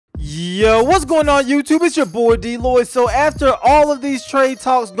Yo, what's going on YouTube? It's your boy DLloyd. So after all of these trade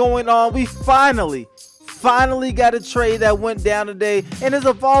talks going on, we finally got a trade that went down today and is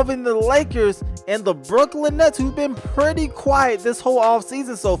involving the Lakers and the Brooklyn Nets, who've been pretty quiet this whole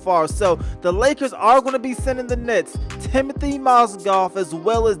offseason so far. So the Lakers are going to be sending the Nets Timothy Mozgov as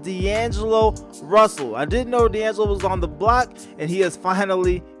well as Russel. I didn't know D'Angelo was on the block, and he is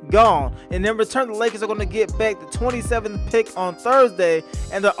finally gone. And in return, the Lakers are going to get back the 27th pick on Thursday,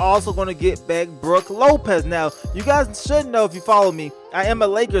 and they're also going to get back Brook Lopez. Now, you guys should know, if you follow me, I am a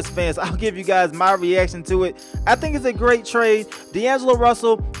Lakers fan, so I'll give you guys my reaction to it. I think it's a great trade. D'Angelo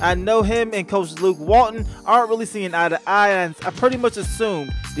Russell, I know him and Coach Luke Walton aren't really seeing eye to eye, and I pretty much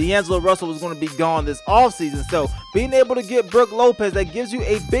assumed D'Angelo Russell was going to be gone this offseason. So being able to get Brook Lopez, that gives you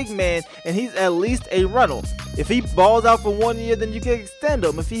a big man, and he's at least a rental. If he balls out for 1 year, then you can extend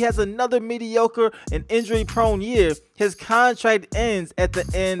him. If he has another mediocre and injury-prone year, his contract ends at the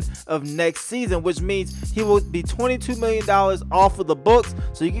end of next season, which means he will be $22 million off of the books.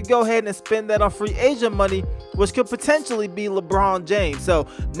 So you can go ahead and spend that on free agent money, which could potentially be LeBron James. So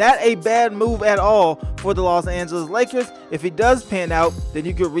not a bad move at all for the Los Angeles Lakers. If he does pan out, then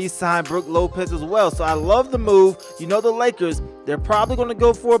you could re-sign Brook Lopez as well. So I love the move. You know, the Lakers, they're probably going to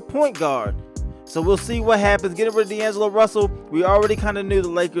go for a point guard. So we'll see what happens. Getting rid of D'Angelo Russell, we already kind of knew the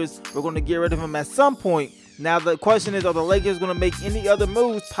Lakers were going to get rid of him at some point. Now the question is, are the Lakers going to make any other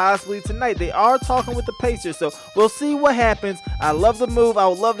moves possibly tonight? They are talking with the Pacers, so we'll see what happens. I love the move. I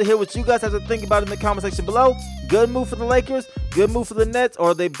would love to hear what you guys have to think about in the comment section below. Good move for the Lakers, good move for the Nets, or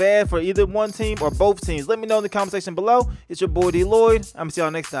are they bad for either one team or both teams? Let me know in the comment section below. It's your boy DLloyd. I'm going to see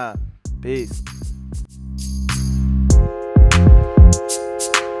y'all next time. Peace.